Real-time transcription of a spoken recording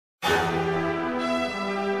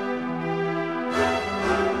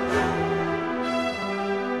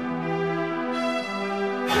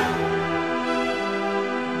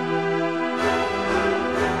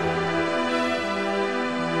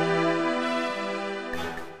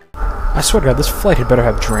I swear to God, this flight had better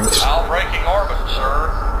have drinks. Now breaking orbit,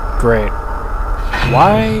 sir. Great.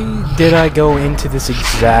 Why did I go into this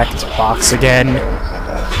exact box again?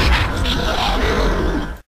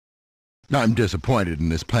 I'm disappointed in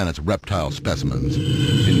this planet's reptile specimens.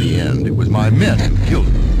 In the end, it was my men who killed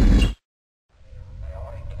them.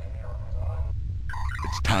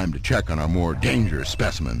 It's time to check on our more dangerous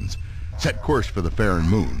specimens. Set course for the Feron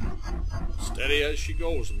Moon. Steady as she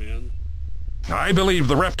goes, men. I believe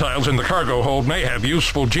the reptiles in the cargo hold may have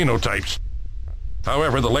useful genotypes.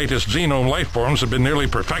 However, the latest xenome life forms have been nearly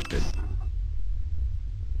perfected.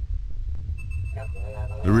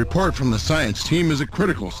 The report from the science team is a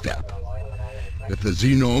critical step. If the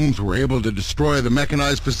xenomes were able to destroy the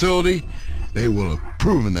mechanized facility, they will have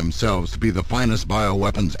proven themselves to be the finest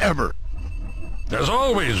bioweapons ever. There's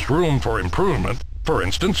always room for improvement. For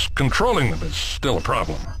instance, controlling them is still a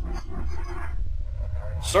problem.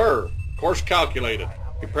 Sir, course calculated.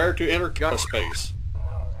 Prepare to enter space.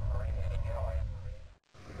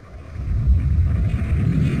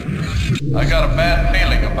 I got a bad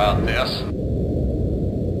feeling about this.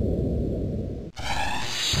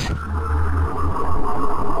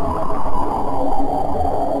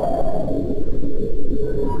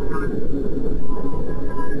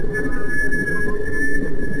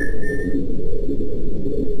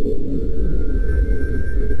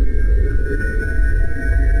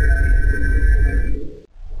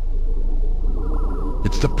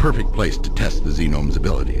 It's the perfect place to test the xenome's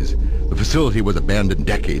abilities. The facility was abandoned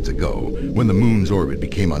decades ago, when the moon's orbit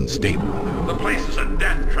became unstable. The place is a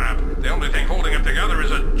death trap. The only thing holding it together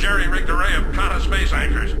is a jerry-rigged array of kata space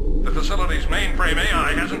anchors. The facility's mainframe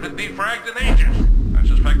AI hasn't been defragged in ages. I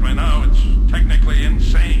suspect by now it's technically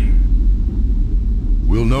insane.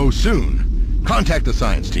 We'll know soon. Contact the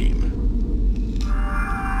science team.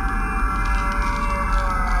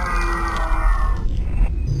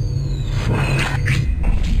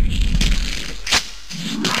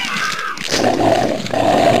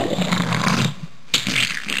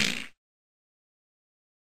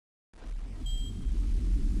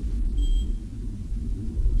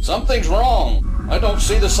 Something's wrong. I don't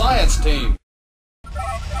see the science team.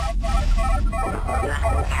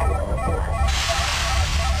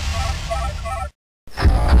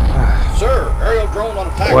 Sir, aerial drone on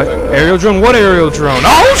attack. What? Aerial drone? What aerial drone?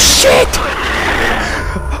 Oh shit!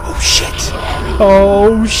 Oh shit!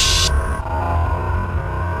 Oh shit!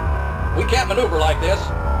 We can't maneuver like this.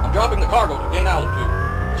 I'm dropping the cargo to gain altitude.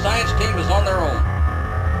 The science team is on their own.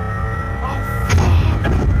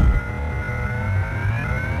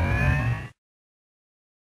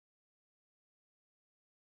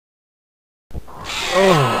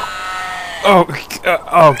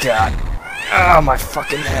 Oh god. Oh, my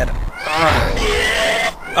fucking head.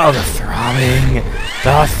 Oh, the throbbing.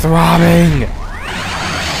 The throbbing.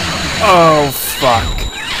 Oh,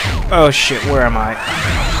 fuck. Oh, shit, where am I?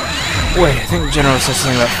 Wait, I think the General said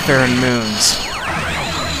something about Feron Moons.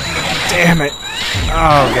 Damn it.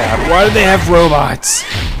 Oh, god. Why do they have robots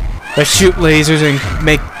that shoot lasers and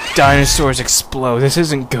make dinosaurs explode? This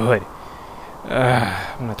isn't good. I'm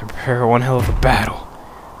gonna have to prepare one hell of a battle.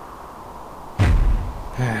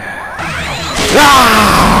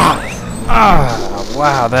 Ah!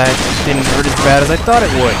 Wow, that didn't hurt as bad as I thought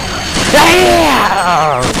it would.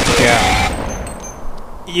 Oh,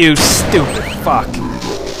 God. You stupid fuck.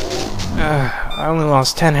 I only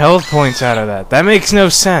lost 10 health points out of that. That makes no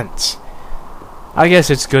sense. I guess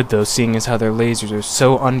it's good, though, seeing as how their lasers are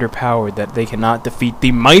so underpowered that they cannot defeat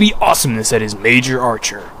the mighty awesomeness that is Major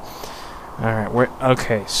Archer. Alright,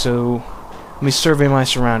 okay, so let me survey my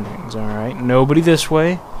surroundings, alright? Nobody this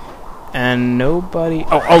way, and nobody...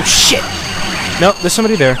 Oh, shit! Nope, there's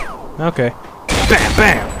somebody there. Okay. Bam,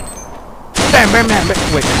 bam! Bam, bam, bam,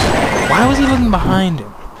 bam! Wait, why was he looking behind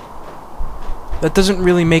him? That doesn't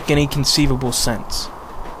really make any conceivable sense.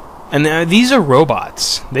 And these are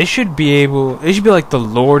robots. They should be like the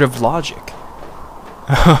Lord of Logic.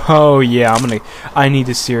 Oh yeah, I need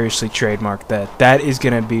to seriously trademark that. That is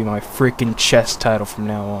gonna be my freaking chest title from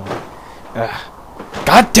now on.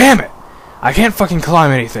 God damn it! I can't fucking climb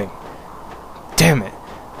anything. Damn it.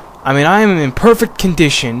 I mean, I am in perfect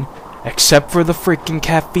condition, except for the freaking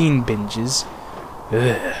caffeine binges.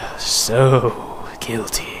 Ugh, so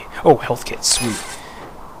guilty. Oh, health kit, sweet.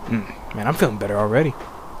 Man, I'm feeling better already.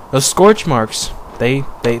 Those scorch marks, they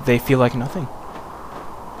feel like nothing.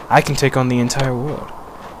 I can take on the entire world.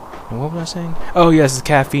 And what was I saying? Oh yes, the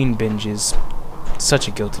caffeine binges. Such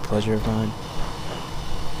a guilty pleasure of mine.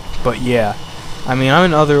 But yeah, I mean, I'm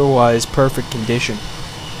in otherwise perfect condition.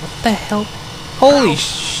 What the hell? Holy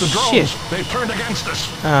shit! They've turned against us.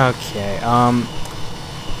 Okay,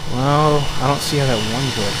 Well, I don't see how that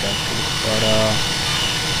one's affected, but,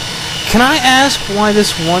 can I ask why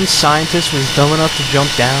this one scientist was dumb enough to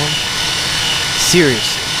jump down?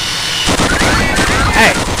 Seriously.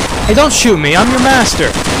 Hey! Hey, don't shoot me, I'm your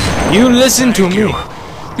master! You listen to me!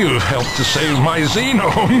 You've helped to save my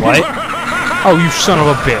Xenome. What? Oh, you son of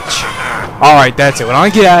a bitch. Alright, that's it. When I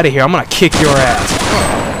get out of here, I'm gonna kick your ass.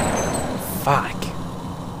 Fuck.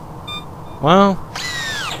 Well,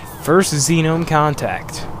 first Xenome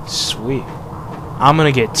contact. Sweet. I'm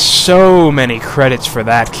gonna get so many credits for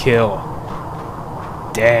that kill.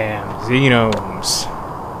 Damn, Xenomes.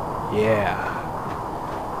 Yeah.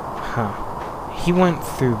 Huh. He went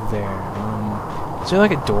through there. Is there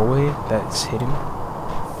like a doorway that's hidden?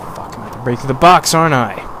 Fuck, I'm gonna have to break through the box, aren't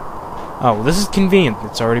I? Oh, well, this is convenient.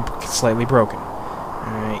 It's already slightly broken.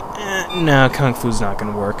 Alright. No, Kung Fu's not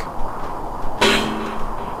gonna work.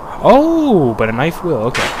 Oh, but a knife will.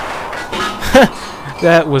 Okay.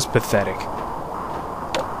 That was pathetic.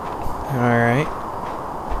 Alright.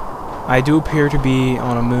 I do appear to be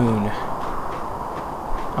on a moon.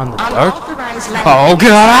 On the dark? Oh,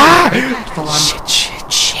 God!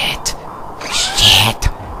 Shit.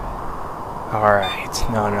 Alright.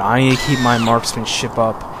 No, I need to keep my marksmanship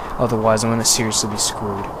up. Otherwise, I'm gonna seriously be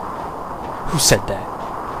screwed. Who said that?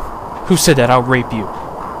 Who said that? I'll rape you.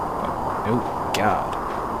 Oh,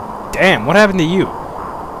 God. Damn, what happened to you?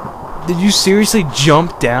 Did you seriously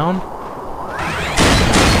jump down?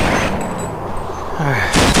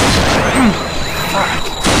 Fuck.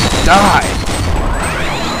 Die.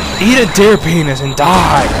 Eat a deer penis and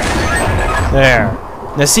die. There.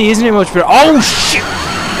 Now see, isn't it much better? Oh, shit!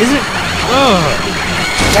 Isn't it? Ugh.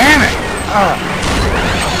 Damn it!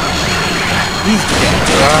 He's dead.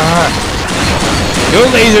 Your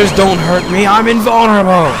lasers don't hurt me. I'm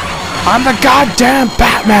invulnerable. I'm the goddamn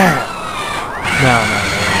Batman. No.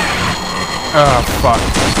 Oh, fuck.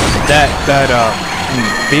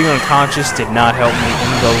 Being unconscious did not help me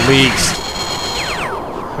in the least.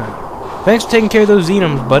 Thanks for taking care of those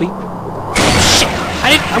Xenomes, buddy. Shit!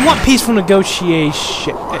 I want peaceful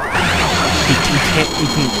negotiation. He can't.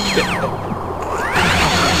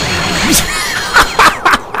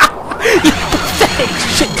 You pathetic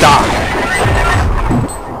shit dog.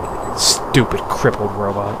 Stupid crippled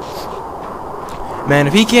robot. Man,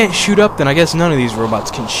 if he can't shoot up, then I guess none of these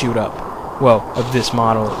robots can shoot up. Well, of this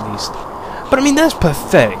model at least. But I mean, that's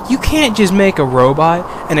pathetic. You can't just make a robot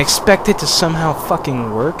and expect it to somehow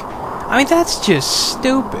fucking work. I mean, that's just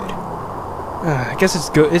stupid. I guess it's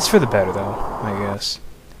good. It's for the better, though, I guess.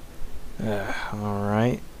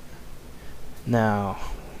 Alright. Now,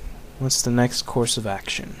 what's the next course of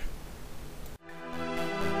action?